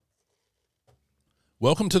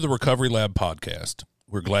Welcome to the Recovery Lab podcast.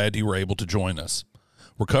 We're glad you were able to join us.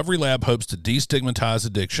 Recovery Lab hopes to destigmatize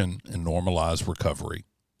addiction and normalize recovery.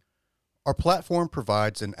 Our platform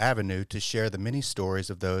provides an avenue to share the many stories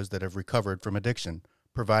of those that have recovered from addiction,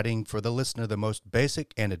 providing for the listener the most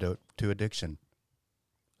basic antidote to addiction.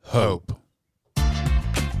 Hope.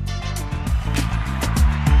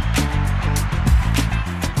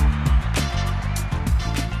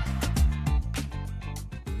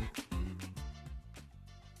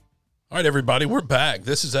 All right, everybody, we're back.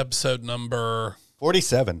 This is episode number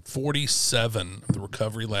 47. 47 of the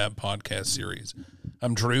Recovery Lab podcast series.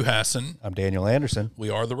 I'm Drew Hassan. I'm Daniel Anderson. We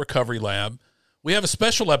are the Recovery Lab. We have a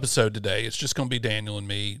special episode today. It's just going to be Daniel and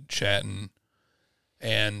me chatting.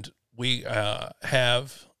 And we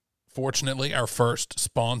have, fortunately, our first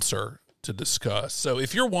sponsor to discuss. So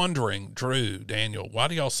if you're wondering, Drew, Daniel, why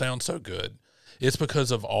do y'all sound so good? It's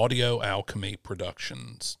because of Audio Alchemy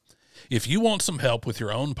Productions. If you want some help with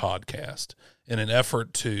your own podcast in an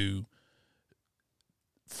effort to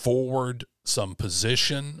forward some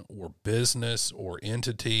position or business or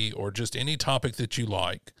entity or just any topic that you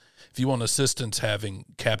like, if you want assistance having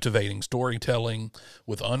captivating storytelling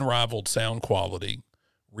with unrivaled sound quality,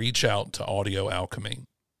 reach out to Audio Alchemy.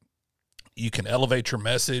 You can elevate your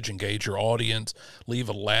message, engage your audience, leave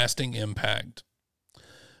a lasting impact.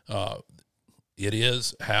 It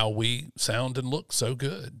is how we sound and look so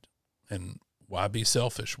good. And why be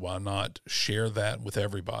selfish? Why not share that with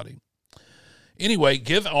everybody? Anyway,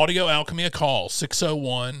 give Audio Alchemy a call,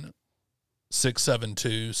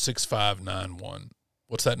 601-672-6591.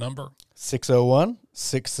 What's that number?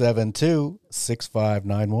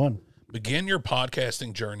 601-672-6591. Begin your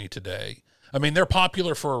podcasting journey today. I mean, they're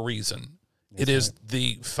popular for a reason. It is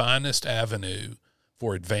the finest avenue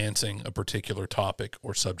for advancing a particular topic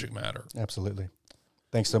or subject matter. Absolutely.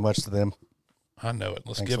 Thanks so much to them. I know it.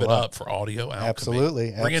 Let's give it up for Audio Alchemy.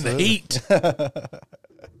 Absolutely. Bring in the heat.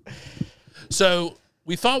 So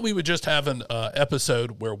we thought we would just have an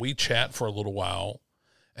episode where we chat for a little while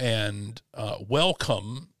and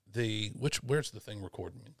welcome where's the thing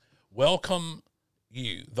recording me? Welcome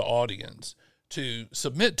you, the audience, to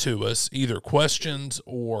submit to us either questions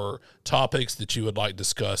or topics that you would like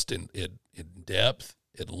discussed in depth,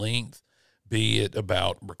 at length, be it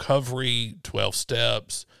about recovery, 12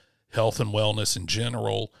 steps, health and wellness in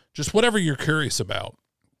general, just whatever you're curious about.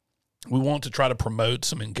 We want to try to promote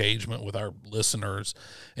some engagement with our listeners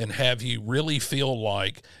and have you really feel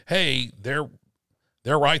like, hey, they're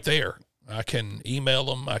right there. I can email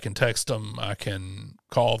them, I can text them, I can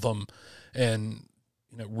call them, and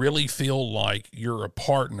really feel like you're a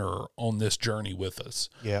partner on this journey with us.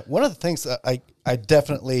 Yeah, one of the things that I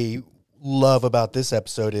definitely love about this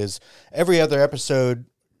episode is every other episode,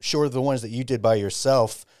 short of the ones that you did by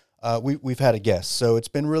yourself, we've had a guest. So it's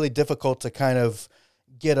been really difficult to kind of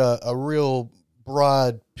get a real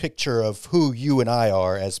broad picture of who you and I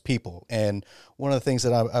are as people. And one of the things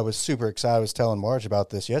that I was super excited, I was telling Marge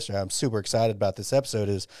about this yesterday, I'm super excited about this episode,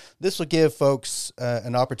 is this will give folks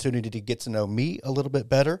an opportunity to get to know me a little bit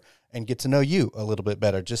better and get to know you a little bit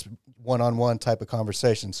better, just one-on-one type of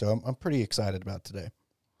conversation. So I'm pretty excited about today.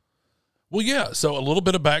 Well, yeah. So a little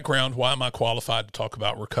bit of background. Why am I qualified to talk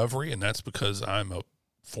about recovery? And that's because I'm a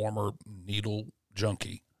former needle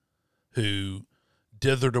junkie who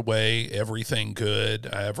dithered away everything good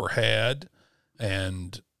I ever had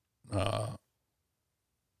and,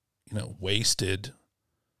 wasted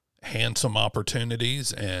handsome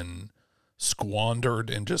opportunities and squandered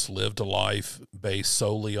and just lived a life based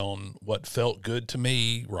solely on what felt good to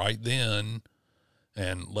me right then.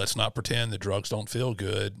 And let's not pretend that drugs don't feel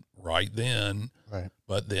good right then. Right.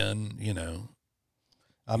 But then,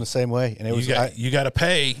 I'm the same way. And you got to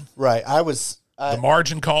pay. Right. The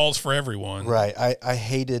margin calls for everyone. Right. I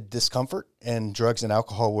hated discomfort, and drugs and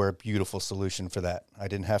alcohol were a beautiful solution for that. I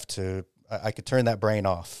didn't have to, I could turn that brain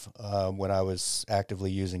off when I was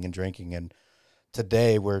actively using and drinking. And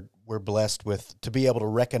today we're blessed to be able to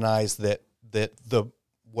recognize that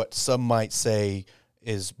what some might say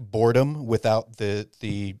is boredom without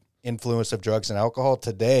the influence of drugs and alcohol.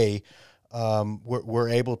 Today, we're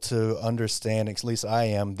able to understand, at least I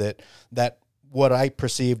am, that what I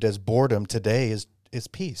perceived as boredom today is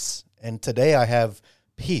peace. And today I have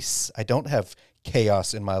peace. I don't have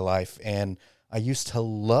chaos in my life. And I used to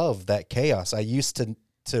love that chaos. I used to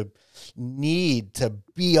need to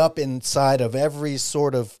be up inside of every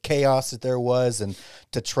sort of chaos that there was and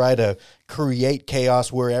to try to create chaos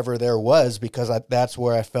wherever there was, because that's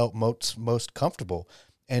where I felt most comfortable.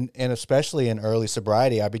 And especially in early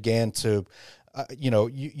sobriety, I began to,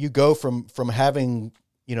 you go from having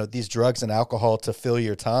these drugs and alcohol to fill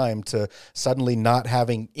your time, to suddenly not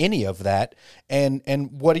having any of that. And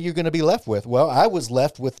what are you going to be left with? Well, I was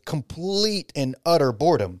left with complete and utter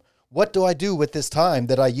boredom. What do I do with this time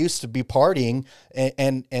that I used to be partying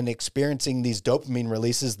and experiencing these dopamine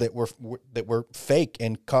releases that were fake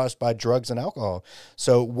and caused by drugs and alcohol?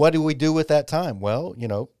 So what do we do with that time? Well,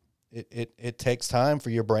 it takes time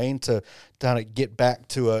for your brain to kind of get back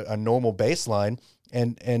to a normal baseline.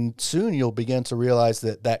 And soon you'll begin to realize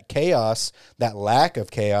that chaos, that lack of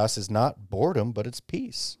chaos, is not boredom, but it's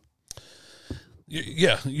peace.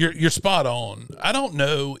 Yeah, you're spot on. I don't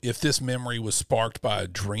know if this memory was sparked by a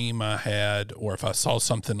dream I had or if I saw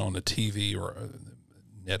something on the TV or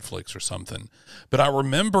Netflix or something. But I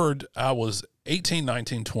remembered I was 18,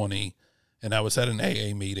 19, 20, and I was at an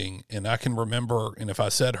AA meeting, and I can remember, and if I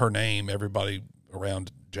said her name, everybody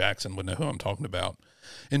around Jackson would know who I'm talking about.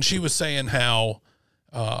 And she was saying how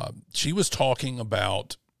she was talking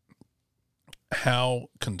about how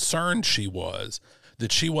concerned she was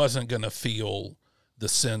that she wasn't going to feel the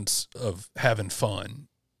sense of having fun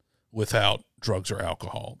without drugs or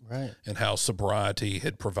alcohol, right? And how sobriety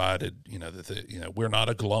had provided, that we're not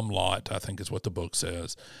a glum lot, I think is what the book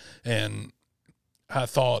says. And I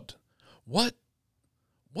thought, what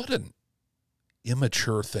an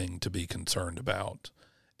immature thing to be concerned about.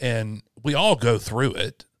 And we all go through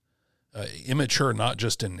it. Immature, not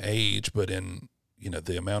just in age, but in,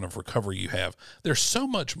 the amount of recovery you have. There's so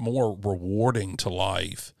much more rewarding to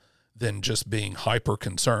life than just being hyper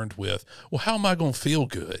concerned with, well, how am I going to feel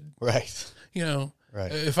good? Right.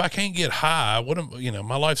 Right. If I can't get high,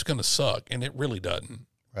 my life's going to suck. And it really doesn't.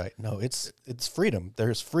 Right. No, it's freedom.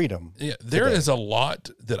 There's freedom. Yeah. There is a lot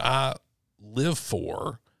that I live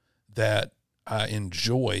for, that I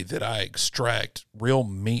enjoy, that I extract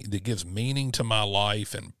that gives meaning to my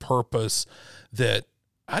life and purpose, that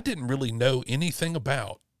I didn't really know anything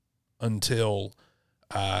about until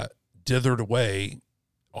I dithered away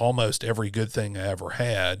almost every good thing I ever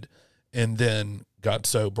had, and then got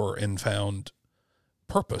sober and found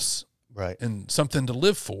purpose, right, and something to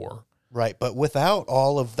live for. Right. But without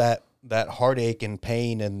all of that heartache and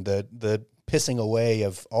pain and the pissing away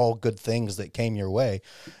of all good things that came your way,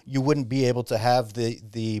 you wouldn't be able to have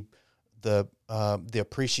the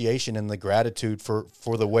appreciation and the gratitude for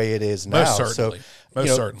the way it is now.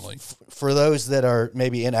 Most certainly. For those that are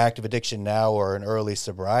maybe in active addiction now or in early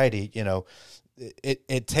sobriety,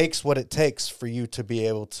 it takes what it takes for you to be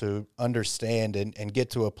able to understand and get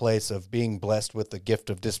to a place of being blessed with the gift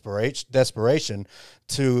of desperation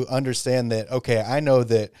to understand that, okay, I know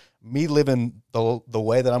that me living the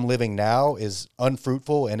way that I'm living now is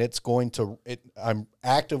unfruitful, and I'm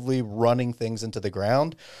actively running things into the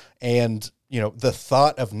ground. And, the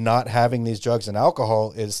thought of not having these drugs and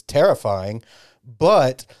alcohol is terrifying,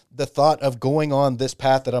 but the thought of going on this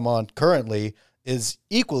path that I'm on currently is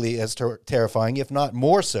equally as terrifying, if not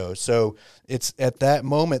more so. So it's at that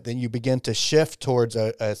moment that you begin to shift towards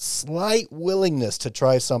a slight willingness to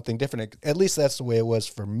try something different. At least that's the way it was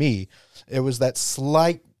for me. It was that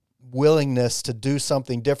slight willingness to do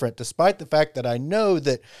something different, despite the fact that I know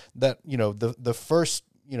that the first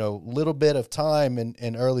little bit of time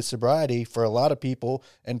in early sobriety for a lot of people,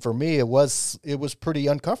 and for me it was pretty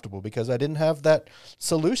uncomfortable because I didn't have that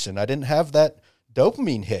solution. I didn't have that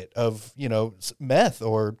dopamine hit of meth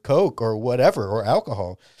or coke or whatever, or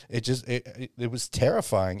alcohol. It was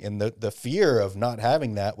terrifying, and the fear of not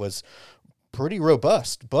having that was pretty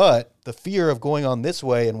robust. But the fear of going on this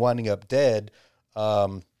way and winding up dead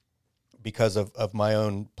because of my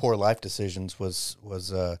own poor life decisions was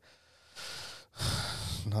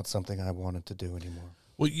not something I wanted to do anymore.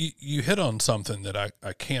 Well, you hit on something that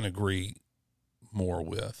I can't agree more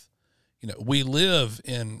with. We live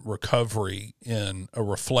in recovery in a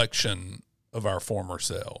reflection of our former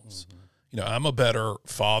selves. Mm-hmm. I'm a better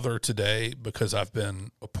father today because I've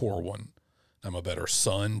been a poor one. I'm a better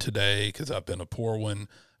son today because I've been a poor one.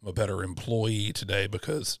 I'm a better employee today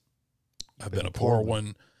because I've been a poor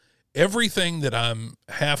one. Everything that I'm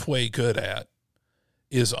halfway good at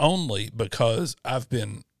is only because I've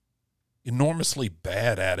been enormously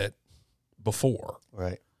bad at it before.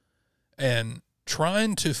 Right. And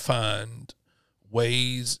trying to find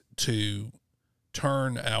ways to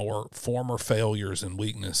turn our former failures and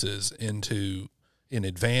weaknesses into an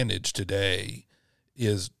advantage today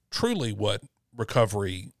is truly what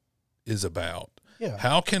recovery is about. Yeah.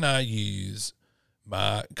 How can I use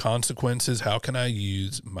my consequences? How can I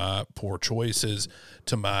use my poor choices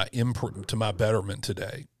to my betterment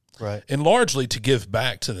today? Right. And largely to give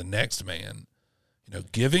back to the next man.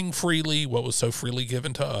 Giving freely, what was so freely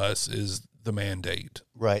given to us, is the mandate.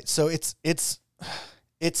 Right. So it's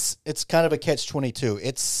it's kind of a catch-22.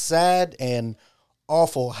 It's sad and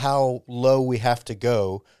awful how low we have to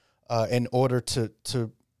go in order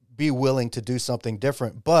to be willing to do something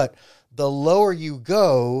different. But the lower you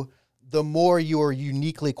go, the more you are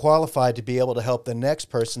uniquely qualified to be able to help the next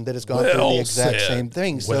person that has gone through the exact same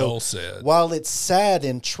thing. Well So said. while it's sad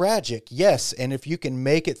and tragic, yes, and if you can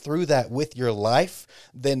make it through that with your life,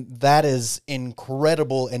 then that is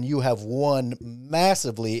incredible and you have won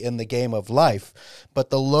massively in the game of life. But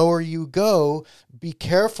the lower you go, be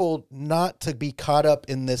careful not to be caught up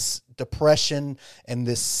in this depression and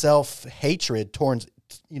this self-hatred towards,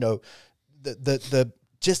 the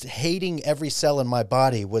just hating every cell in my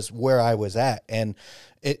body was where I was at. And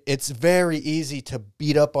it's very easy to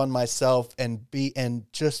beat up on myself and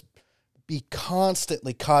just be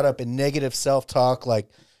constantly caught up in negative self-talk. Like,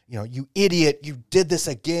 you idiot, you did this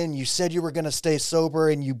again. You said you were going to stay sober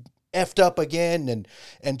and you effed up again,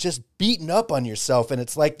 and just beating up on yourself. And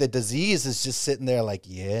it's like the disease is just sitting there like,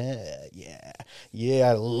 yeah.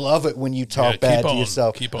 I love it when you talk bad to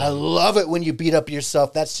yourself. I love it when you beat up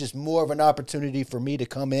yourself. That's just more of an opportunity for me to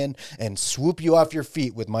come in and swoop you off your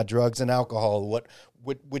feet with my drugs and alcohol,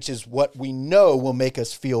 which is what we know will make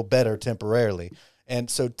us feel better temporarily. And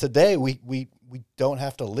so today we don't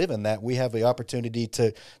have to live in that. We have the opportunity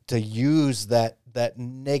to use that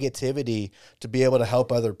negativity to be able to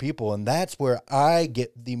help other people. And that's where I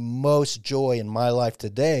get the most joy in my life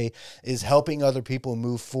today, is helping other people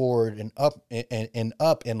move forward and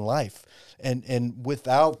up in life. And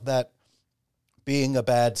without that, being a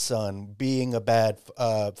bad son, being a bad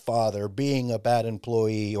father, being a bad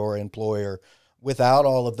employee or employer, without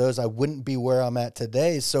all of those, I wouldn't be where I'm at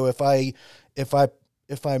today. So if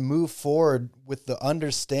I move forward with the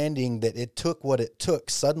understanding that it took what it took,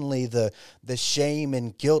 suddenly the shame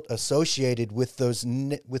and guilt associated with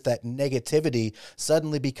with that negativity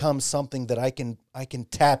suddenly becomes something that I can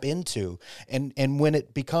tap into. And when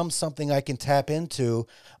it becomes something I can tap into,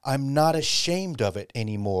 I'm not ashamed of it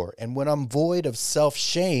anymore. And when I'm void of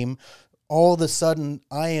self-shame, all of a sudden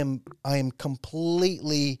I am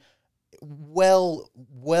completely well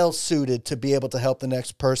suited to be able to help the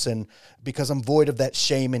next person, because I'm void of that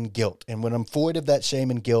shame and guilt. And when I'm void of that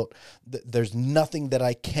shame and guilt, there's nothing that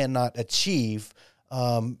I cannot achieve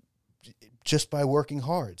just by working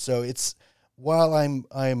hard. So it's, while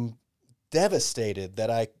I'm devastated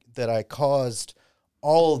that I caused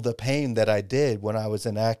all of the pain that I did when I was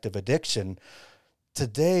in active addiction,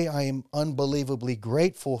 today I am unbelievably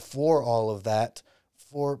grateful for all of that,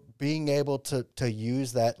 for being able to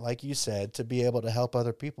use that, like you said, to be able to help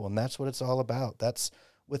other people. And that's what it's all about.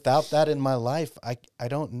 Without that in my life, I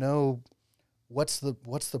don't know what's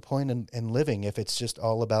the point in living if it's just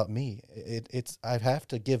all about me. I have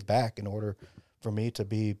to give back in order for me to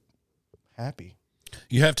be happy.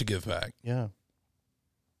 You have to give back. Yeah.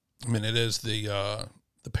 I mean, it is the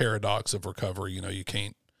paradox of recovery. You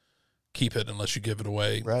can't keep it unless you give it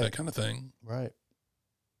away, right. That kind of thing. Right.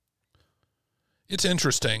 It's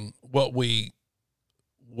interesting what we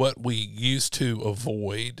used to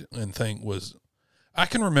avoid and think was, I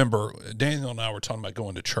can remember Daniel and I were talking about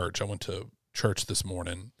going to church. I went to church this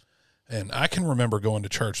morning, and I can remember going to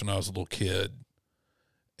church when I was a little kid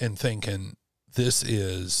and thinking, this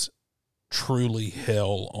is truly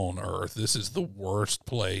hell on earth. This is the worst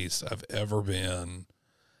place I've ever been.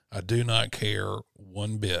 I do not care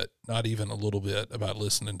one bit, not even a little bit, about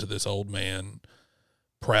listening to this old man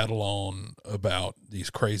prattle on about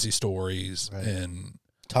these crazy stories, right, and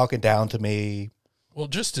talking down to me. Well,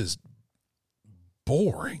 just as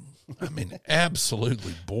boring. I mean,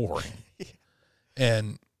 absolutely boring.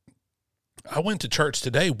 And I went to church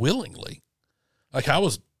today willingly. Like I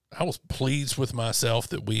was pleased with myself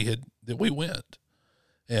that we went,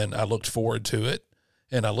 and I looked forward to it.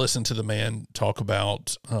 And I listened to the man talk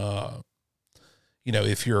about,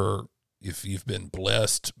 if you've been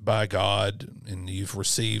blessed by God and you've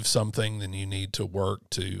received something, then you need to work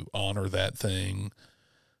to honor that thing.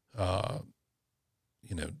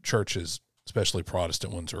 Churches, especially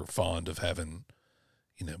Protestant ones, are fond of having,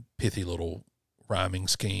 pithy little rhyming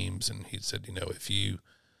schemes. And he said,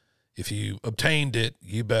 if you obtained it,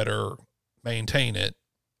 you better maintain it.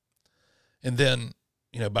 And then,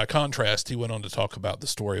 by contrast, he went on to talk about the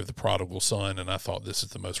story of the prodigal son. And I thought, this is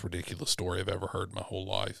the most ridiculous story I've ever heard in my whole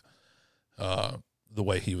life. The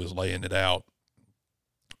way he was laying it out.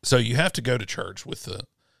 So you have to go to church with the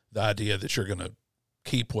idea that you're going to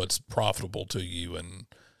keep what's profitable to you. And,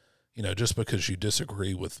 just because you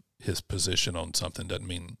disagree with his position on something doesn't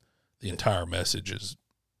mean the entire message is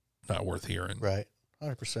not worth hearing. Right.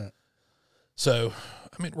 100%. So,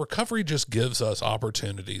 recovery just gives us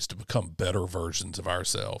opportunities to become better versions of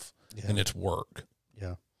ourselves, and it's work.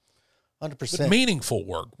 Yeah. but 100%. meaningful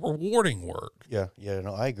work, rewarding work. Yeah. Yeah.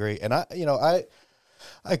 No, I agree. And I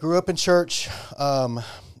grew up in church. I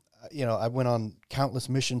went on countless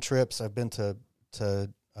mission trips. I've been to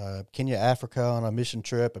Kenya, Africa on a mission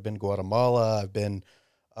trip. I've been to Guatemala. I've been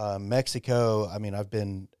Mexico. I mean, I've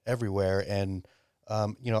been everywhere. And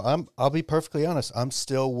I'll be perfectly honest. I'm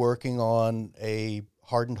still working on a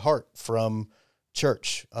hardened heart from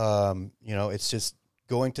church. It's just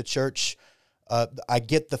going to church. I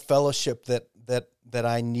get the fellowship that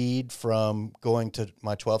I need from going to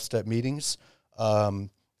my 12-step meetings. And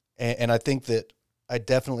I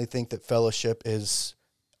definitely think that fellowship is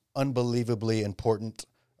unbelievably important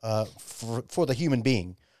for the human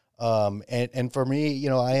being. And for me,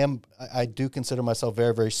 I do consider myself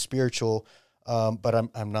very, very spiritual, but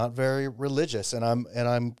I'm not very religious, and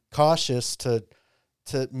I'm cautious to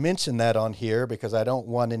mention that on here because I don't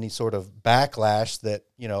want any sort of backlash that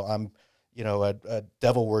I'm a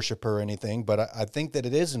devil worshiper or anything. But I think that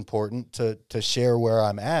it is important to share where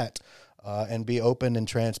I'm at and be open and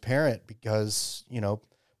transparent because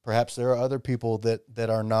perhaps there are other people that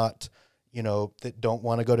are not. That don't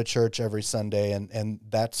want to go to church every Sunday, and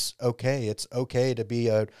that's okay. It's okay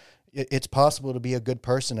to it's possible to be a good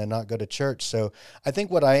person and not go to church. So I think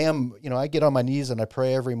what I am, I get on my knees and I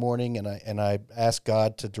pray every morning and I ask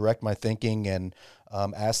God to direct my thinking and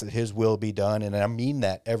ask that His will be done. And I mean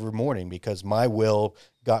that every morning because my will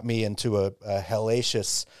got me into a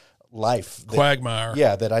hellacious life. Quagmire.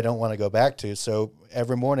 Yeah, that I don't want to go back to. So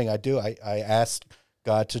every morning I ask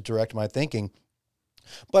God to direct my thinking.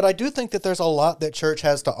 But I do think that there's a lot that church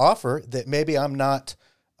has to offer that maybe I'm not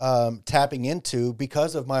tapping into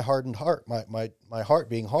because of my hardened heart, my heart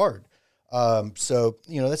being hard. So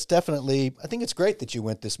that's definitely. I think it's great that you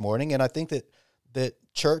went this morning, and I think that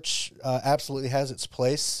church absolutely has its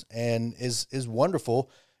place and is wonderful.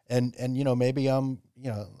 And maybe I'm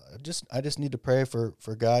I just need to pray for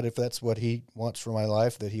God if that's what He wants for my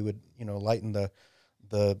life, that He would lighten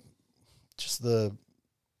the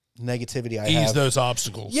negativity I have. Ease those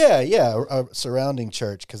obstacles. Yeah, surrounding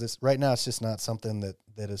church because right now it's just not something that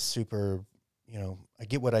is super. I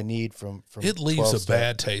get what I need from. It leaves a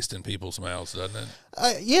bad taste in people's mouths, doesn't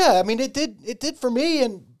it? Yeah, I mean it did for me,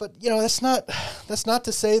 but that's not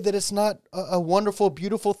to say that it's not a wonderful,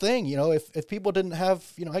 beautiful thing. If people didn't have,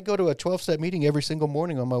 I go to a 12-step meeting every single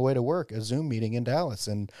morning on my way to work, a Zoom meeting in Dallas,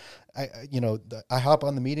 and I hop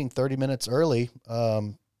on the meeting 30 minutes early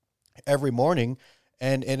every morning.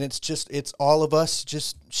 And it's all of us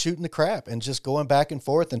just shooting the crap and just going back and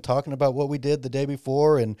forth and talking about what we did the day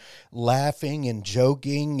before and laughing and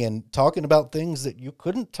joking and talking about things that you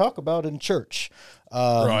couldn't talk about in church,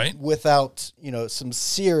 right? Without some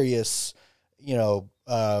serious, we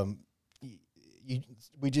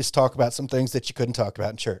just talk about some things that you couldn't talk about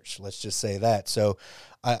in church. Let's just say that. So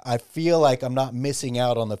I feel like I'm not missing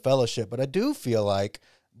out on the fellowship, but I do feel like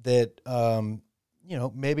that.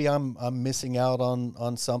 Maybe I'm missing out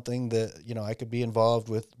on something that, I could be involved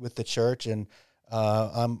with the church, and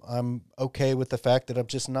I'm okay with the fact that I'm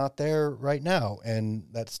just not there right now. And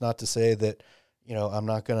that's not to say that, I'm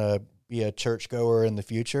not going to be a churchgoer in the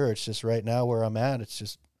future. It's just right now where I'm at. It's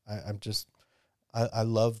just, I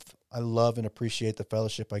love and appreciate the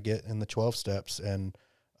fellowship I get in the 12 steps. And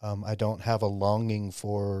I don't have a longing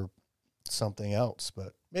for something else,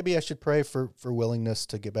 but maybe I should pray for willingness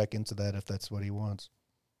to get back into that if that's what He wants.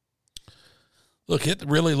 Look, it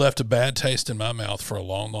really left a bad taste in my mouth for a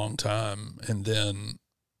long, long time. And then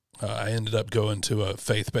I ended up going to a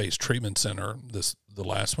faith-based treatment center, the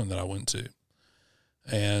last one that I went to.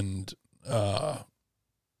 And, I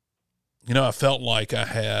felt like I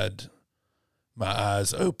had my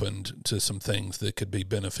eyes opened to some things that could be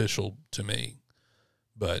beneficial to me.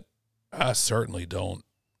 But I certainly don't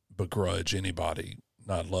begrudge anybody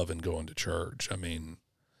not loving going to church. I mean,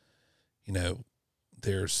 my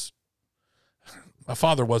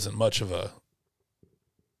father wasn't much of a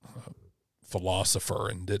philosopher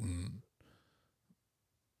and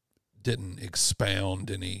didn't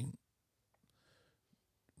expound any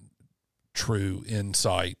true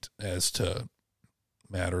insight as to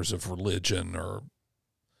matters of religion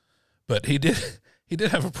but he did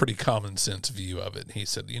have a pretty common sense view of it. He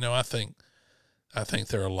said, I think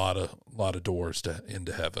there are a lot of doors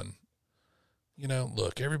into heaven.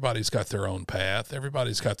 Look, everybody's got their own path.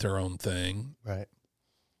 Everybody's got their own thing. Right.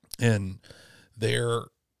 And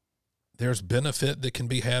there's benefit that can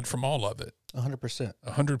be had from all of it. 100%.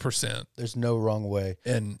 100%. There's no wrong way.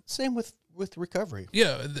 And same with recovery.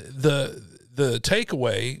 Yeah. The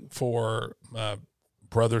takeaway for my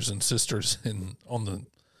brothers and sisters on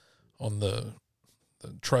the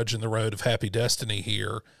trudge in the road of happy destiny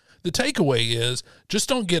here, the takeaway is just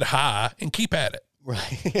don't get high and keep at it.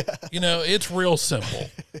 Right. Yeah. You know, it's real simple.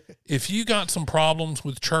 If you got some problems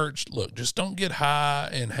with church, look, just don't get high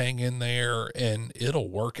and hang in there and it'll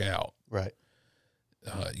work out. Right.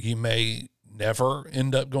 You may never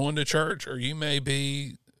end up going to church, or you may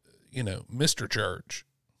be, you know, Mr. Church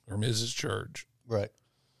or Mrs. Church. Right.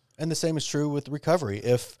 And the same is true with recovery.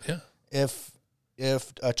 If Yeah. if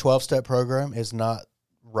a 12-step program is not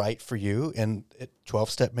right for you, and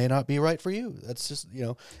 12-step may not be right for you, that's just, you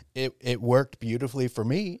know, it worked beautifully for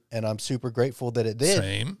me, and I'm super grateful that it did.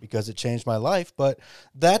 Same. Because it changed my life. But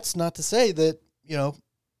that's not to say that, you know,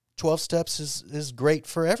 12 steps is great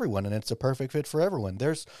for everyone and it's a perfect fit for everyone.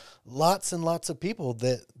 There's lots and lots of people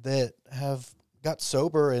that have got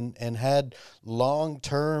sober and had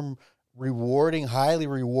long-term highly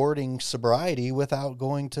rewarding sobriety without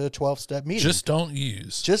going to a 12-step meeting. Just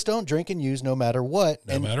don't Drink and use no matter what.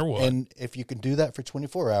 No matter what. And if you can do that for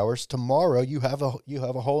 24 hours, tomorrow you have a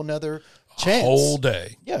whole nother chance. Whole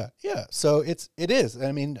day. Yeah. Yeah. So it is.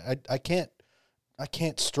 I mean, I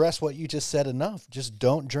can't stress what you just said enough. Just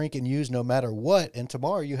don't drink and use no matter what. And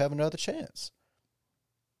tomorrow you have another chance.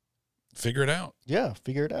 Figure it out. Yeah.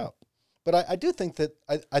 Figure it out. But I do think that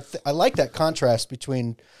I like that contrast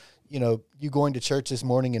between, you know, you going to church this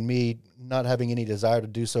morning and me not having any desire to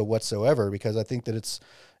do so whatsoever, because I think that it's,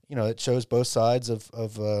 you know, it shows both sides of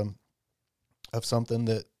something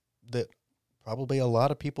that probably a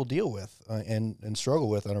lot of people deal with and struggle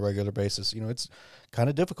with on a regular basis. You know, it's kind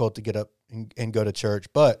of difficult to get up and go to church,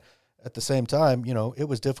 but at the same time, you know, it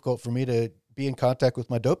was difficult for me to be in contact with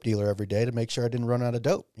my dope dealer every day to make sure I didn't run out of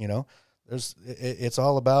dope. You know, it's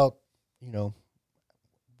all about, you know,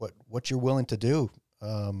 what you're willing to do.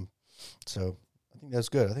 So I think that's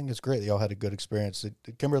good. I think it's great that y'all had a good experience.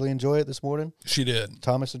 Did Kimberly enjoy it this morning? She did.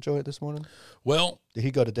 Thomas enjoy it this morning? Well, did he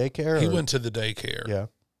go to daycare? He went to the daycare. Yeah.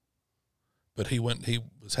 But he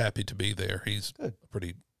was happy to be there. He's good. A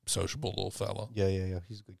pretty sociable little fellow. Yeah.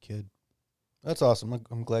 He's a good kid. That's awesome.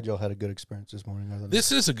 I'm glad y'all had a good experience this morning.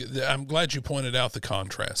 I'm glad you pointed out the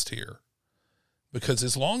contrast here, because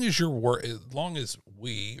as long as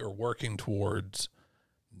we are working towards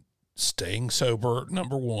staying sober,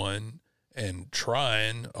 number one, and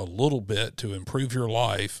trying a little bit to improve your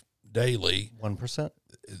life daily, 1%.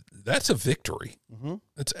 That's a victory. Mm-hmm.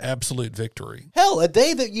 It's absolute victory. Hell, a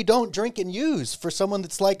day that you don't drink and use for someone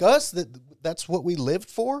that's like us, that's what we lived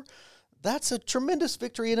for. That's a tremendous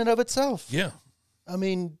victory in and of itself. Yeah. I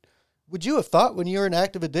mean, would you have thought when you were in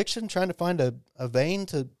active addiction trying to find a vein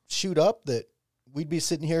to shoot up that we'd be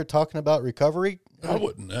sitting here talking about recovery? I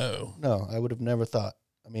wouldn't know. No, I would have never thought.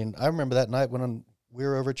 I mean, I remember that night when we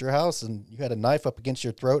were over at your house and you had a knife up against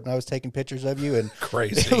your throat and I was taking pictures of you, and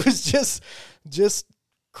crazy. It was just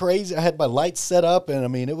crazy. I had my lights set up, and I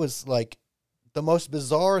mean, it was like the most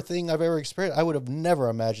bizarre thing I've ever experienced. I would have never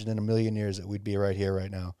imagined in a million years that we'd be right here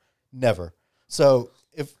right now. Never. So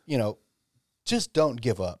if, you know, just don't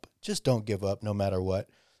give up. Just don't give up no matter what.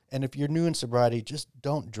 And if you're new in sobriety, just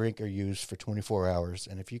don't drink or use for 24 hours.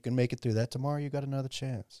 And if you can make it through that tomorrow, you got another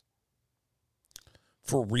chance.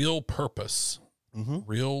 For real purpose, mm-hmm.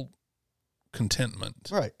 Real contentment.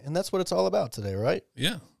 Right. And that's what it's all about today, right?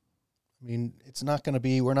 Yeah. I mean, we're not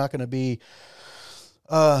going to be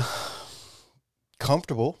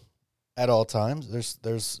comfortable at all times.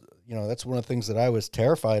 There's, you know, that's one of the things that I was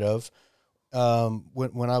terrified of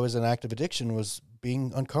when I was in active addiction, was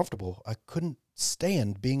being uncomfortable. I couldn't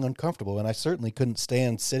stand being uncomfortable. And I certainly couldn't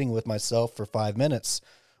stand sitting with myself for 5 minutes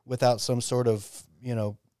without some sort of, you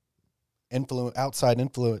know, outside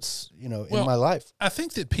influence, you know, in my life. I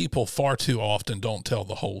think that people far too often don't tell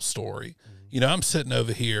the whole story. Mm-hmm. You know, I'm sitting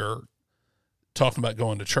over here talking about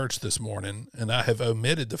going to church this morning, and I have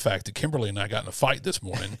omitted the fact that Kimberly and I got in a fight this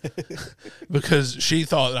morning because she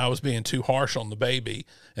thought that I was being too harsh on the baby,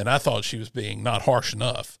 and I thought she was being not harsh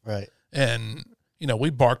enough. Right. And, you know, we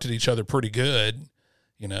barked at each other pretty good,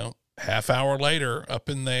 you know, half hour later, up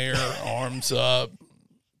in there, arms up,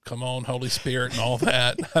 come on, Holy Spirit, and all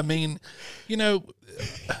that. I mean, you know,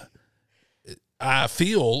 I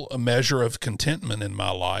feel a measure of contentment in my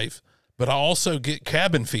life, but I also get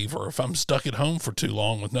cabin fever if I'm stuck at home for too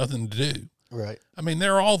long with nothing to do. Right. I mean,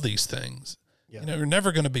 there are all these things. Yeah. You know, you're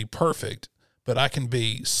never going to be perfect, but I can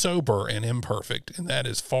be sober and imperfect, and that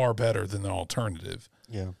is far better than the alternative.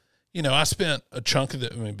 Yeah. You know, I spent a chunk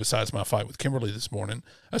of besides my fight with Kimberly this morning,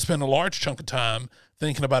 I spent a large chunk of time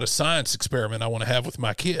thinking about a science experiment I want to have with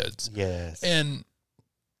my kids. Yes. And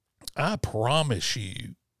I promise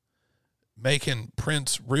you, making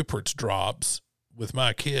Prince Rupert's drops with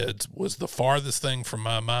my kids was the farthest thing from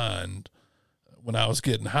my mind when I was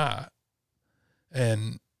getting high.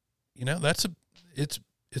 And, you know,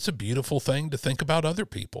 it's a beautiful thing to think about other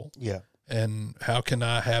people. Yeah. And how can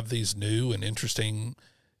I have these new and interesting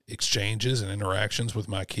exchanges and interactions with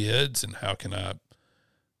my kids? And how can I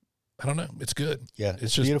don't know. It's good. Yeah,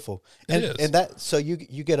 it's just beautiful. It is. And that, so you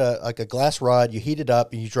get a glass rod, you heat it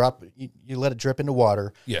up, and you let it drip into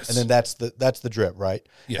water. Yes. And then that's the drip, right?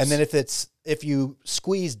 Yes. And then if you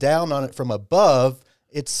squeeze down on it from above,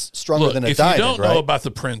 it's stronger than a diamond, if you don't right? know about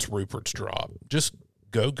the Prince Rupert's drop, just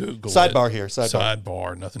go Google Sidebar it. here.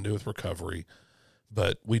 Sidebar. Nothing to do with recovery.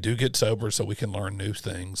 But we do get sober so we can learn new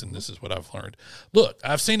things, and this is what I've learned. Look,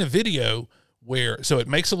 I've seen a video where, so it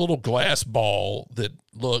makes a little glass ball that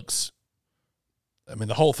looks, I mean,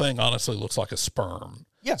 the whole thing honestly looks like a sperm.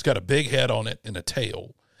 Yeah. It's got a big head on it and a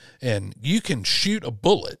tail. And you can shoot a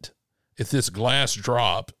bullet at this glass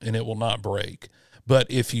drop and it will not break.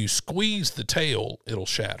 But if you squeeze the tail, it'll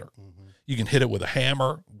shatter. Mm-hmm. You can hit it with a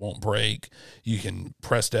hammer, won't break. You can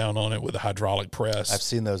press down on it with a hydraulic press. I've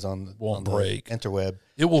seen those won't break. The interweb.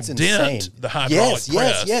 It will dent the hydraulic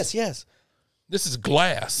press. Yes. This is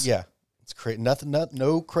glass. Yeah. It's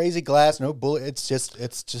no crazy glass, no bullet. It's just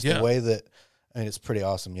the way that, I mean, it's pretty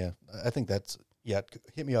awesome. Yeah. I think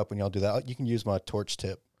hit me up when y'all do that. You can use my torch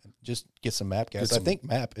tip. Just get some MAP gas. I think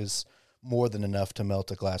MAP is more than enough to melt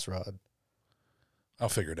a glass rod. I'll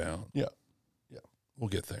figure it out. Yeah. We'll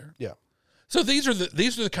get there. Yeah. So these are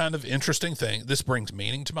the kind of interesting things. This brings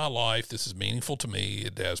meaning to my life. This is meaningful to me.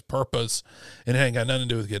 It has purpose, and it ain't got nothing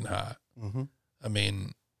to do with getting high. Mm-hmm. I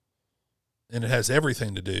mean, and it has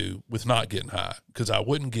everything to do with not getting high, because I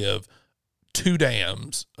wouldn't give two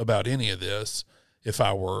damns about any of this if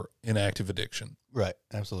I were in active addiction. Right.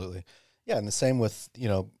 Absolutely. Yeah. And the same with,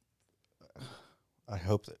 I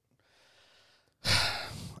hope that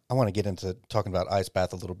I want to get into talking about ice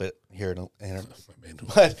bath a little bit here,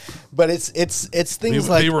 but it's things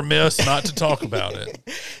like, be remiss not to talk about it.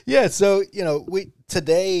 Yeah. So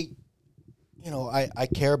today, I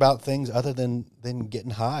care about things other than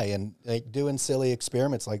getting high and like doing silly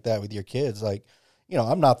experiments like that with your kids. Like,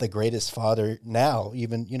 I'm not the greatest father now,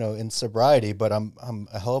 even in sobriety, but I'm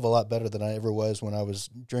a hell of a lot better than I ever was when I was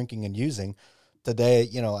drinking and using. Today,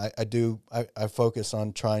 I focus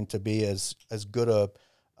on trying to be as good a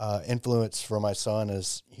influence for my son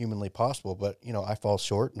as humanly possible, but I fall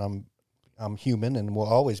short, and I'm human and will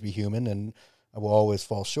always be human, and I will always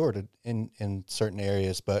fall short in certain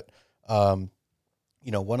areas. But one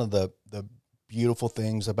of the beautiful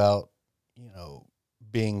things about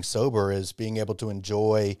being sober is being able to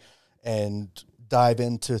enjoy and dive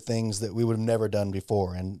into things that we would have never done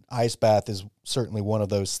before, and ice bath is certainly one of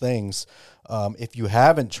those things. If you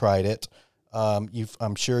haven't tried it,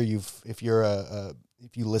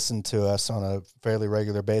 if you listen to us on a fairly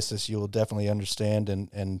regular basis, you will definitely understand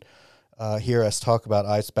and hear us talk about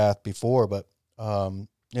ice bath before. But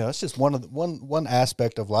it's just one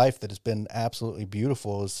aspect of life that has been absolutely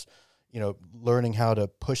beautiful is learning how to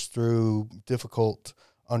push through difficult,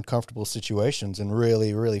 uncomfortable situations and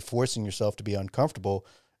really, really forcing yourself to be uncomfortable,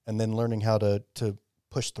 and then learning how to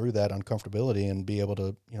push through that uncomfortability and be able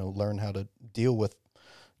to learn how to deal with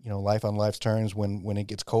life on life's terms when it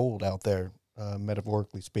gets cold out there.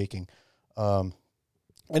 Metaphorically speaking.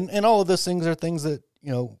 And all of those things are things that,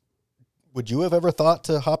 would you have ever thought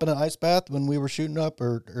to hop in an ice bath when we were shooting up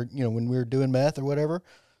or when we were doing meth or whatever?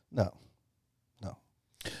 No,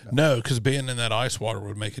 because being in that ice water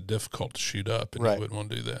would make it difficult to shoot up, and right. You wouldn't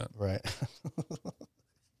want to do that. Right.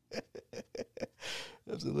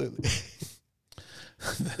 Absolutely.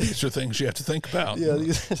 These are things you have to think about. Yeah.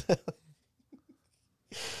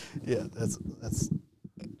 Yeah, that's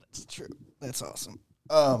true. That's awesome.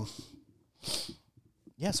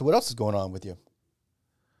 Yeah, so what else is going on with you?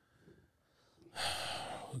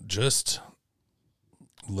 Just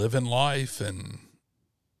living life and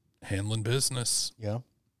handling business. Yeah.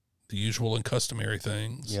 The usual and customary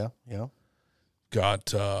things. Yeah.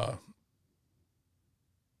 Got,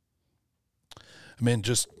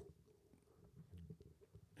 just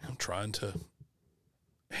trying to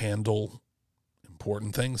handle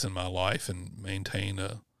important things in my life and maintain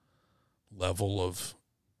a level of.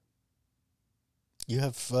 You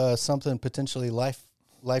have something potentially life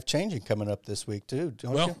changing coming up this week too,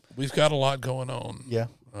 don't you? We've got a lot going on. Yeah.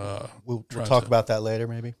 We'll talk about that later,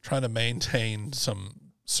 maybe. Trying to maintain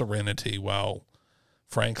some serenity while,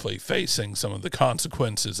 frankly, facing some of the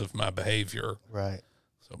consequences of my behavior. Right.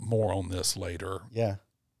 So more on this later. Yeah.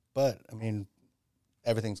 But,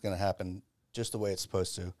 everything's going to happen just the way it's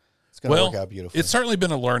supposed to. It's going to work out beautifully. It's certainly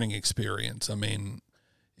been a learning experience.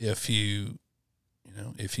 If you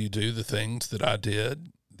do the things that I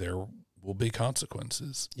did, there will be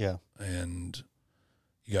consequences. Yeah. And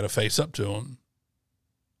you got to face up to them.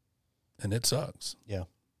 And it sucks. Yeah.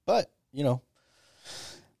 But,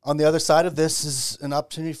 on the other side of this is an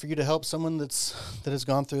opportunity for you to help someone that has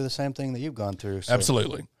gone through the same thing that you've gone through. So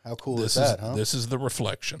Absolutely. how cool is that, huh? This is the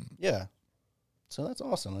reflection. Yeah. So that's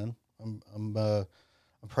awesome, man. I'm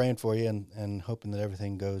praying for you and hoping that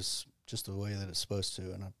everything goes just the way that it's supposed to,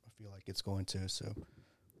 and I feel like it's going to. So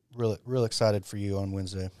real excited for you on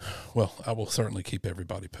Wednesday. Well, I will certainly keep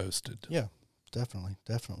everybody posted. Yeah, definitely.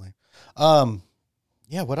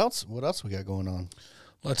 Yeah, what else we got going on?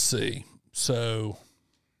 Let's see. So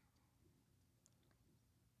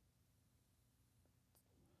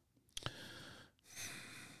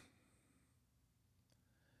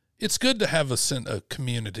it's good to have a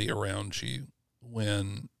community around you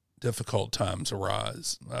when difficult times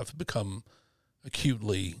arise. I've become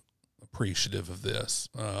acutely appreciative of this.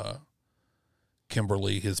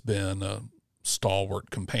 Kimberly has been a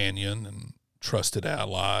stalwart companion and trusted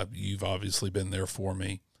ally. You've obviously been there for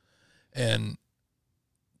me. And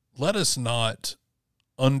let us not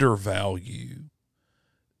undervalue,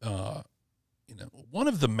 one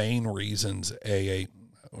of the main reasons AA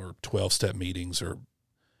or 12-step meetings or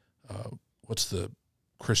what's the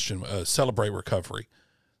Christian Celebrate Recovery,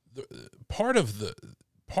 part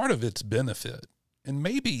of its benefit, and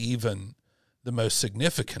maybe even the most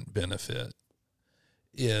significant benefit,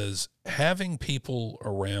 is having people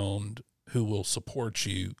around who will support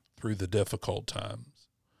you through the difficult times.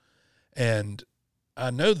 And I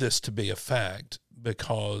know this to be a fact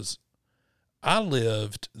because I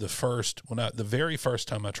lived the very first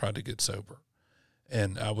time I tried to get sober.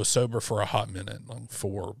 And I was sober for a hot minute, like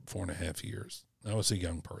 4.5 years. I was a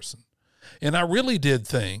young person. And I really did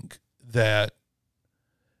think that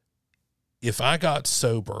if I got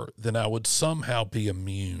sober, then I would somehow be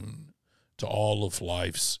immune to all of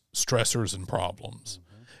life's stressors and problems.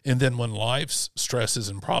 Mm-hmm. And then when life's stresses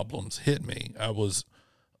and problems hit me,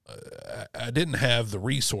 I didn't have the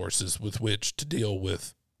resources with which to deal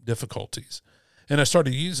with difficulties. And I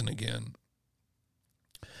started using again.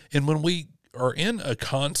 And when we are in a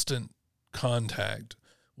constant contact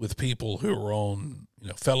with people who are on,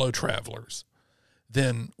 fellow travelers,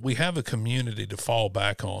 then we have a community to fall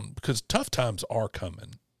back on because tough times are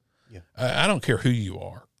coming. Yeah. I don't care who you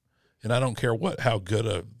are, and I don't care how good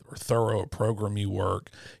or thorough a program you work.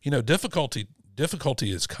 Difficulty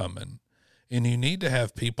is coming, and you need to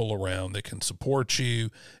have people around that can support you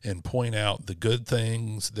and point out the good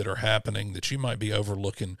things that are happening that you might be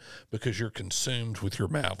overlooking because you're consumed with your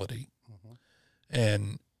malady.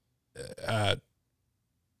 And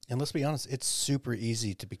let's be honest, it's super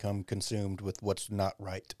easy to become consumed with what's not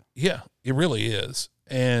right. Yeah, it really is.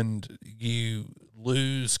 And you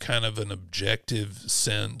lose kind of an objective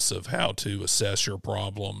sense of how to assess your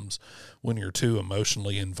problems when you're too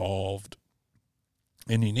emotionally involved.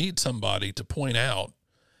 And you need somebody to point out,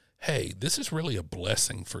 hey, this is really a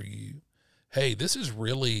blessing for you. Hey, this is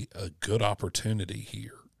really a good opportunity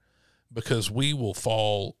here, because we will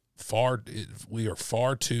we are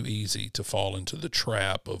far too easy to fall into the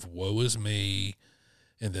trap of woe is me,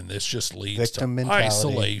 and then this just leads victim to mentality,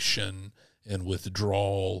 isolation and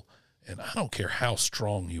withdrawal. And I don't care how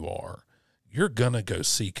strong you are, you're going to go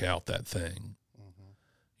seek out that thing.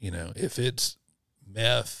 Mm-hmm. If it's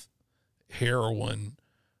meth, heroin,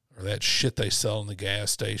 or that shit they sell in the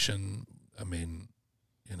gas station,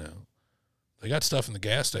 they got stuff in the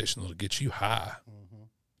gas station that'll get you high.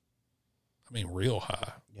 Mm-hmm. Real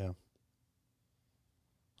high. Yeah.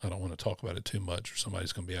 I don't want to talk about it too much, or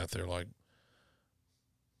somebody's going to be out there like,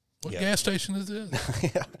 what gas station is this?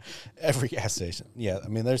 Yeah, every gas station. Yeah,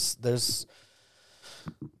 there's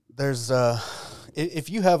if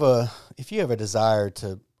you have a desire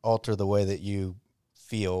to alter the way that you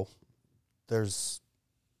feel, there's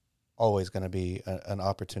always going to be an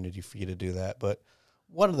opportunity for you to do that. But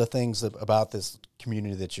one of the things about this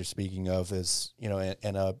community that you're speaking of is, in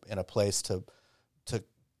a place to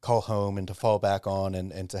call home and to fall back on,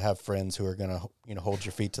 and to have friends who are going to, hold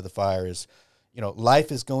your feet to the fire is,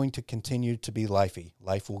 life is going to continue to be lifey.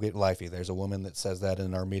 Life will get lifey. There's a woman that says that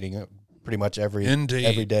in our meeting pretty much every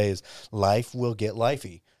day is life will get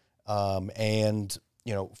lifey. And,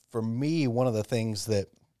 for me, one of the things that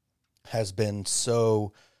has been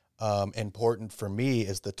so important for me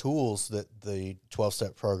is the tools that the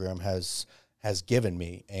 12-step program has given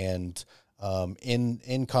me. And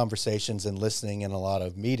in conversations and listening in a lot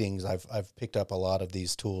of meetings, I've picked up a lot of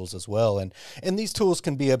these tools as well. And these tools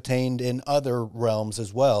can be obtained in other realms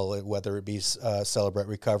as well, whether it be Celebrate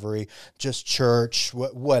Recovery, just church,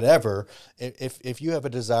 whatever. If you have a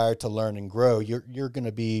desire to learn and grow, you're going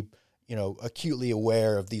to be, acutely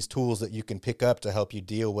aware of these tools that you can pick up to help you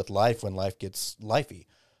deal with life when life gets lifey.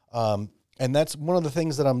 And that's one of the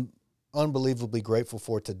things that I'm unbelievably grateful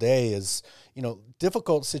for today is,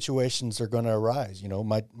 difficult situations are going to arise.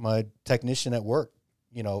 My technician at work,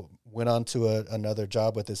 went on to another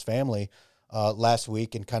job with his family last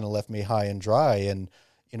week and kind of left me high and dry. And,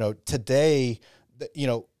 today,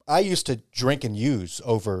 I used to drink and use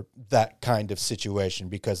over that kind of situation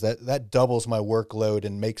because that doubles my workload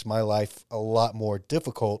and makes my life a lot more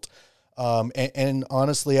difficult. And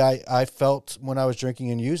honestly, I felt when I was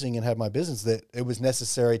drinking and using and had my business that it was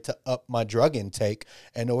necessary to up my drug intake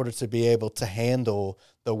in order to be able to handle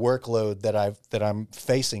the workload that I'm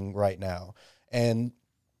facing right now. And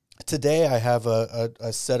today I have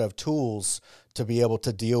a set of tools to be able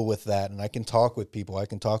to deal with that. And I can talk with people. I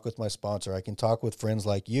can talk with my sponsor. I can talk with friends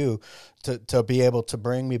like you to be able to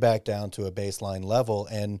bring me back down to a baseline level.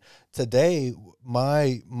 And today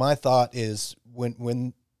my thought is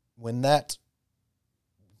when that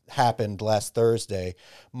happened last Thursday,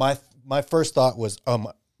 my first thought was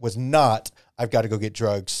not, I've got to go get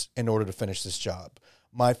drugs in order to finish this job.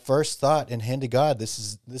 My first thought, and hand to God, this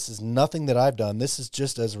is nothing that I've done. This is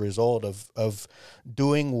just as a result of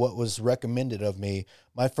doing what was recommended of me.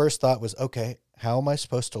 My first thought was, okay, how am I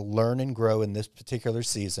supposed to learn and grow in this particular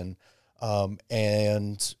season?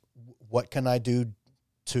 And what can I do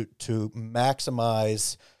to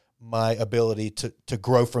maximize my ability to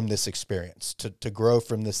grow from this experience, to grow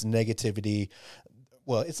from this negativity?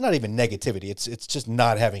 Well, it's not even negativity. It's just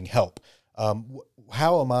not having help.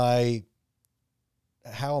 How am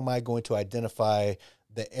I going to identify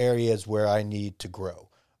the areas where I need to grow?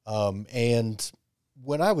 And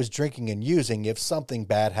when I was drinking and using, if something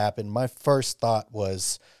bad happened, my first thought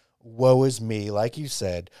was, woe is me. Like you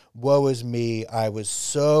said, woe is me. I was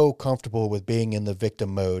so comfortable with being in the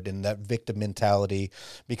victim mode and that victim mentality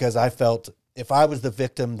because I felt if I was the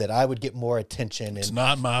victim that I would get more attention. It's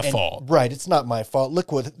not my fault. Right. It's not my fault.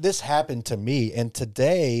 Look what this happened to me. And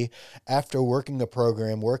today, after working the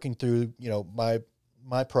program, working through,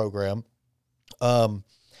 my program,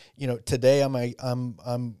 today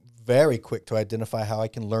I'm very quick to identify how I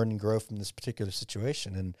can learn and grow from this particular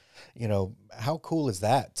situation. And, how cool is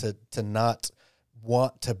that to not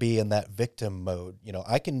want to be in that victim mode?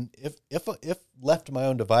 I can, if left to my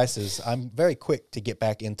own devices, I'm very quick to get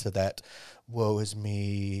back into that. Woe is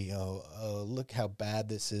me. Look how bad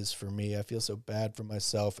this is for me. I feel so bad for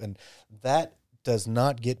myself. And that does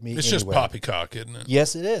not get me It's anywhere. just poppycock, isn't it?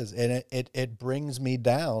 Yes, it is. And it brings me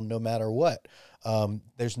down no matter what.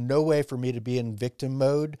 There's no way for me to be in victim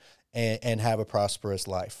mode and have a prosperous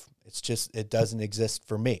life. It's just, it doesn't exist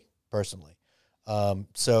for me personally.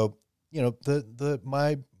 So,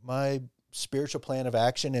 my spiritual plan of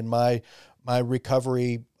action and my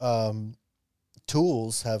recovery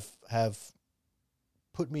tools have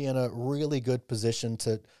put me in a really good position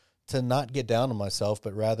to not get down on myself,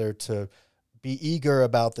 but rather to be eager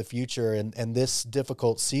about the future. And this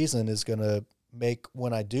difficult season is going to make,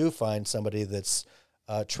 when I do find somebody that's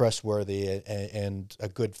trustworthy and a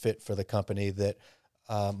good fit for the company, that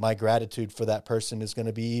my gratitude for that person is going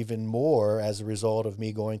to be even more as a result of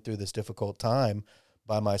me going through this difficult time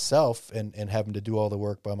by myself and having to do all the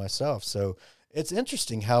work by myself. So it's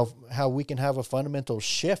interesting how we can have a fundamental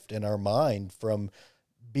shift in our mind from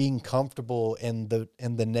being comfortable in the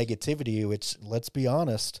negativity, which, let's be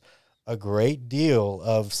honest, a great deal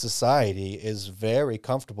of society is very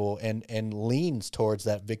comfortable and leans towards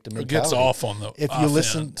that victim mentality. It gets off on the if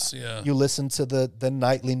offense, you listen to the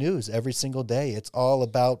nightly news every single day. It's all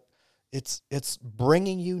about it's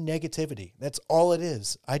bringing you negativity. That's all it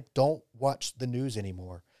is. I don't watch the news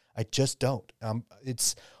anymore. I just don't.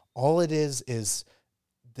 It's all it is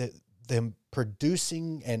them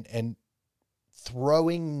producing and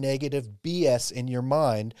throwing negative BS in your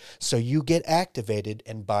mind so you get activated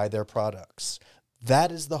and buy their products.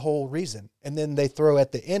 That is the whole reason. And then they throw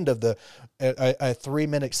at the end of a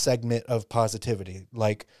 3-minute segment of positivity.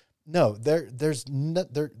 Like, no, they're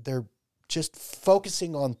just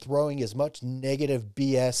focusing on throwing as much negative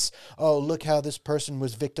BS. Oh, look how this person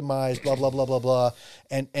was victimized, blah, blah, blah, blah, blah.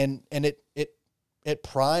 And it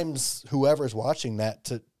primes whoever's watching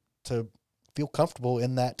that to feel comfortable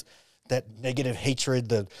in that negative hatred,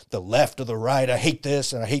 the left or the right. I hate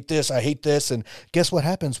this and I hate this. I hate this. And guess what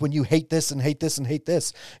happens when you hate this and hate this and hate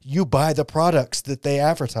this? You buy the products that they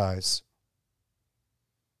advertise.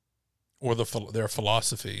 Or their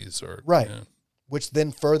philosophies. Or right. Which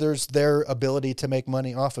then furthers their ability to make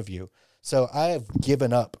money off of you. So I have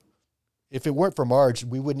given up. If it weren't for Marge,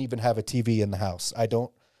 we wouldn't even have a TV in the house. I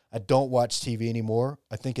don't watch TV anymore.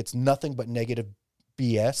 I think it's nothing but negative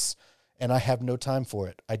BS. And I have no time for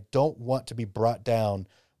it. I don't want to be brought down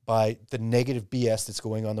by the negative BS that's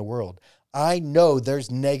going on in the world. I know there's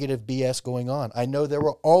negative BS going on. I know there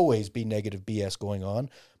will always be negative BS going on,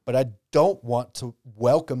 but I don't want to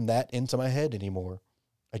welcome that into my head anymore.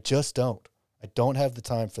 I just don't. I don't have the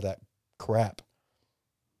time for that crap.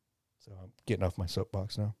 So I'm getting off my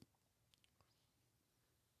soapbox now.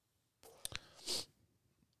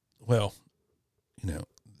 Well,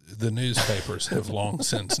 the newspapers have long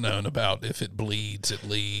since known about if it bleeds, it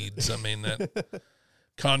leads. I mean, that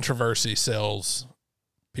controversy sells,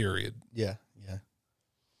 period. Yeah.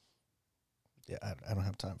 I don't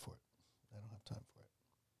have time for it.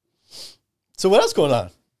 So what else going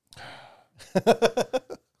on?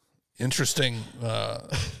 Interesting.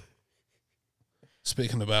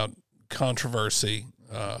 Speaking about controversy,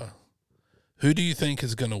 who do you think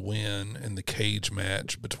is going to win in the cage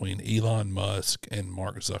match between Elon Musk and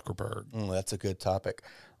Mark Zuckerberg? That's a good topic.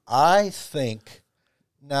 I think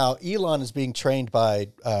now Elon is being trained by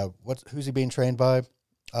who's he being trained by?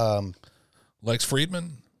 Lex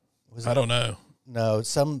Friedman? I don't know. No,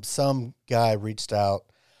 some guy reached out.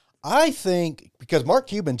 I think because Mark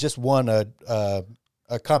Cuban just won a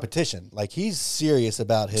competition. Like, he's serious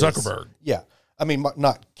about his Zuckerberg. Yeah, I mean,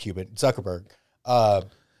 not Cuban, Zuckerberg. I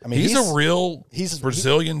mean, he's a real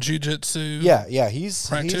Brazilian jiu-jitsu he's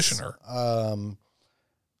practitioner.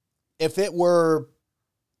 If it were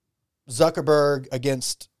Zuckerberg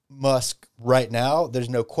against Musk right now, there's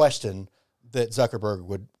no question that Zuckerberg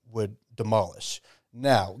would demolish.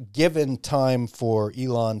 Now, given time for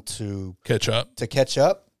Elon to catch up,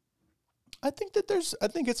 I think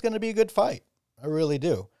it's going to be a good fight. I really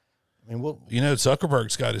do. I mean,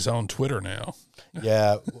 Zuckerberg's got his own Twitter now.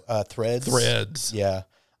 Yeah, Threads. Threads. Yeah,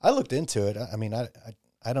 I looked into it. I mean,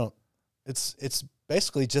 I don't. It's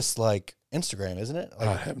basically just like Instagram, isn't it? Like,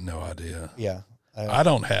 I have no idea. Yeah. I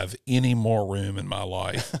don't have any more room in my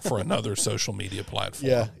life for another social media platform.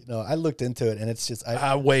 Yeah, no, I looked into it, and it's just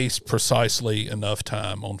I waste precisely enough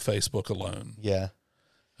time on Facebook alone. Yeah,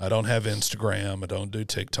 I don't have Instagram. I don't do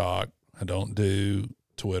TikTok. I don't do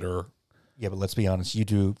Twitter. Yeah, but let's be honest. You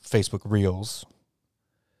do Facebook Reels.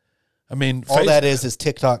 I mean, all that is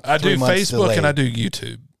TikTok. I do Facebook delayed. and I do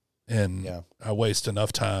YouTube, and I waste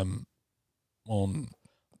enough time on.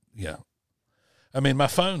 Yeah. I mean, my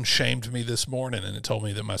phone shamed me this morning, and it told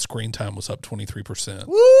me that my screen time was up 23%.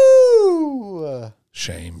 Woo!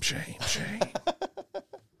 Shame.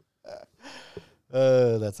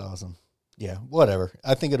 That's awesome. Yeah, whatever.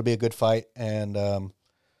 I think it'll be a good fight, and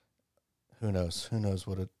who knows? Who knows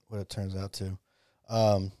what it turns out to?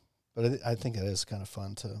 But I think it is kind of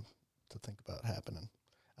fun to think about happening.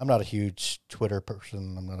 I'm not a huge Twitter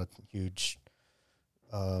person. I'm not a huge.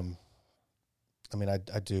 I mean, I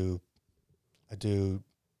do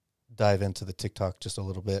dive into the TikTok just a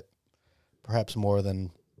little bit, perhaps more than.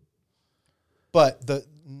 But the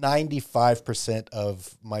 95%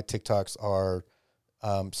 of my TikToks are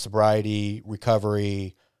sobriety,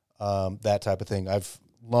 recovery, that type of thing. I've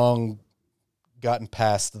long gotten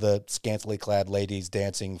past the scantily clad ladies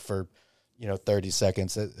dancing for 30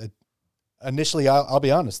 seconds. Initially, I'll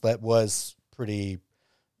be honest, that was pretty.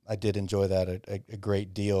 I did enjoy that a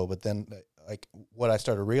great deal, but then like what I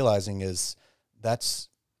started realizing is that's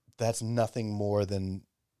nothing more than,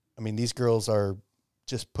 I mean, these girls are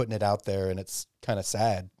just putting it out there, and it's kind of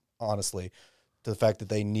sad, honestly, to the fact that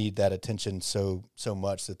they need that attention so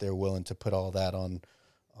much that they're willing to put all that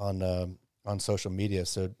on social media.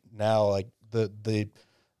 So now, like, the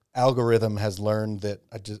algorithm has learned that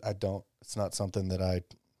it's not something that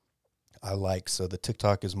I like. So the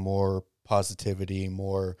TikTok is more positivity,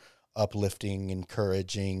 more uplifting,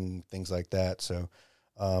 encouraging, things like that. So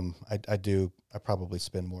I probably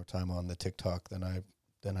spend more time on the TikTok than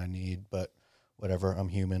I need, but whatever. I'm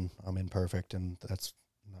human. I'm imperfect, and that's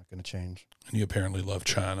not going to change. And you apparently love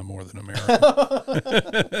China more than America.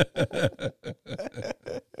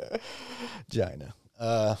 China.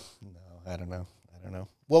 No, I don't know.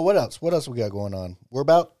 Well, what else? What else we got going on? We're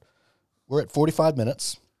at 45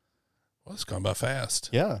 minutes. Well, it's gone by fast.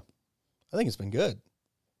 Yeah. I think it's been good.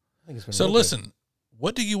 So listen,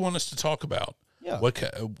 what do you want us to talk about? Yeah.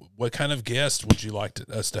 What kind of guest would you like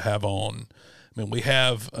us to have on? I mean, we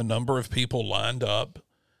have a number of people lined up.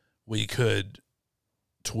 We could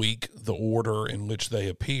tweak the order in which they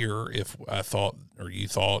appear if I thought or you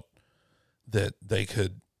thought that they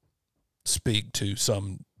could speak to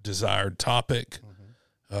some desired topic.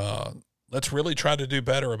 Mm-hmm. Let's really try to do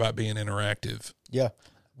better about being interactive. Yeah.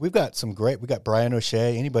 We got Brian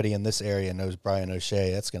O'Shea. Anybody in this area knows Brian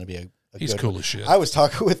O'Shea. That's going to be he's cool as shit. I was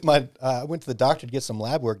talking with I went to the doctor to get some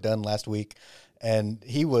lab work done last week, and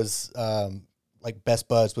he was like best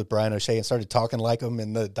buds with Brian O'Shea and started talking like him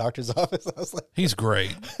in the doctor's office. I was like, he's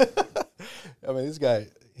great. I mean, this guy,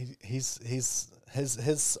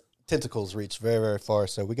 his tentacles reach very, very far.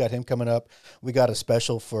 So we got him coming up. We got a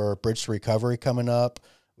special for Bridge to Recovery coming up.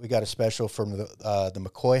 We got a special from the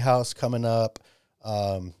McCoy House coming up.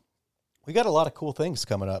 We got a lot of cool things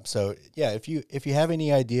coming up. So yeah, if you have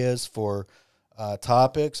any ideas for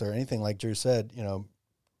topics or anything like Drew said,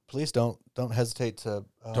 please don't hesitate to.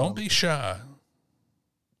 Don't be shy.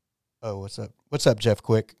 Oh, what's up? What's up, Jeff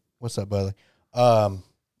Quick? What's up, buddy?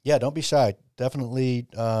 Yeah, don't be shy. Definitely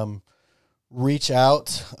reach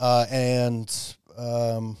out, and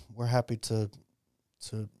we're happy to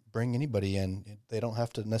bring anybody in. They don't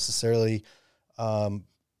have to necessarily,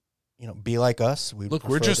 be like us. Look,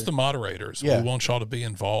 we're just the moderators. Yeah. We want y'all to be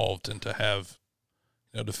involved and to have,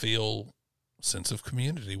 to feel a sense of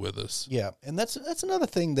community with us. Yeah, and that's another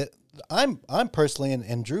thing that I'm personally,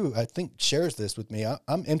 and Drew, I think, shares this with me.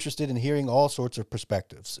 I'm interested in hearing all sorts of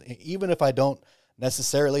perspectives, even if I don't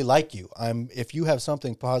necessarily like you. If you have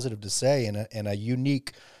something positive to say and a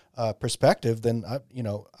unique perspective, then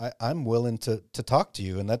I'm willing to talk to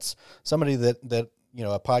you. And that's somebody that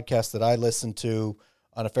a podcast that I listen to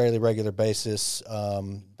on a fairly regular basis.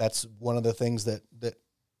 That's one of the things that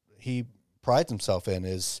he prides himself in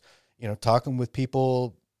is talking with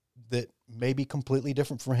people that may be completely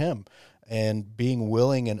different from him, and being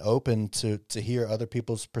willing and open to hear other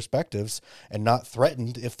people's perspectives and not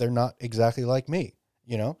threatened if they're not exactly like me,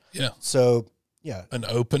 Yeah. So, yeah. An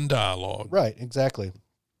open dialogue. Right, exactly.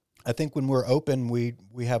 I think when we're open, we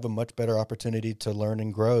have a much better opportunity to learn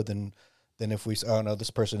and grow than if we say, oh, no,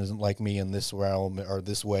 this person isn't like me in this realm or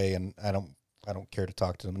this way, and I don't care to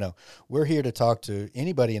talk to them. No, we're here to talk to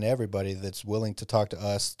anybody and everybody that's willing to talk to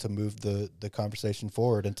us to move the conversation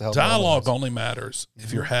forward and to help. Dialogue only matters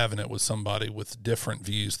if you're having it with somebody with different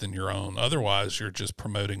views than your own. Otherwise, you're just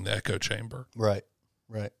promoting the echo chamber. Right.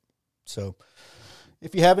 So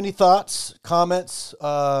if you have any thoughts, comments,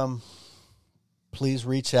 please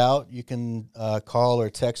reach out. You can call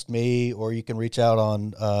or text me, or you can reach out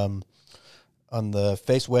on the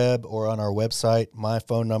FaceWeb or on our website. My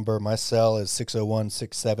phone number, my cell is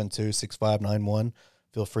 601-672-6591.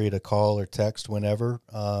 Feel free to call or text whenever.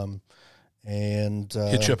 And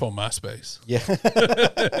hit you up on MySpace. Yeah.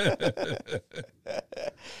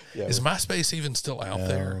 Is MySpace even still out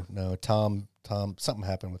there? No, Tom, something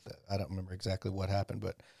happened with that. I don't remember exactly what happened,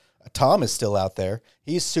 but Tom is still out there.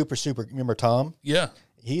 He's super. Remember Tom? Yeah.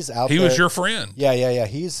 He's out there. He was your friend. Yeah.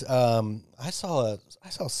 He's I saw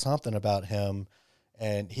something about him,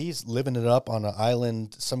 and he's living it up on an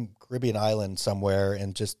island, some Caribbean island somewhere,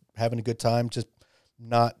 and just having a good time, just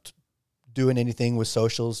not doing anything with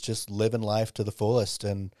socials, just living life to the fullest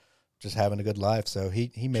and just having a good life. So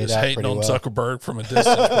he made just out hating pretty on well. Zuckerberg from a distance,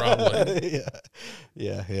 probably.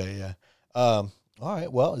 Yeah. All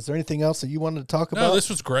right. Well, is there anything else that you wanted to talk about? No, this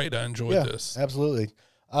was great. I enjoyed this. Absolutely.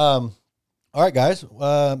 All right, guys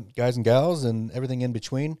and gals and everything in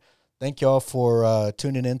between. Thank y'all for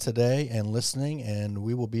tuning in today and listening, and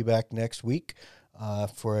we will be back next week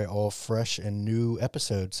for an all fresh and new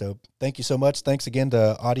episode. So thank you so much. Thanks again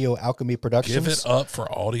to Audio Alchemy Productions. Give it up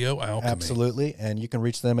for Audio Alchemy. Absolutely. And you can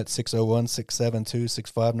reach them at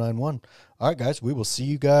 601-672-6591. All right, guys, we will see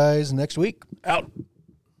you guys next week. Out.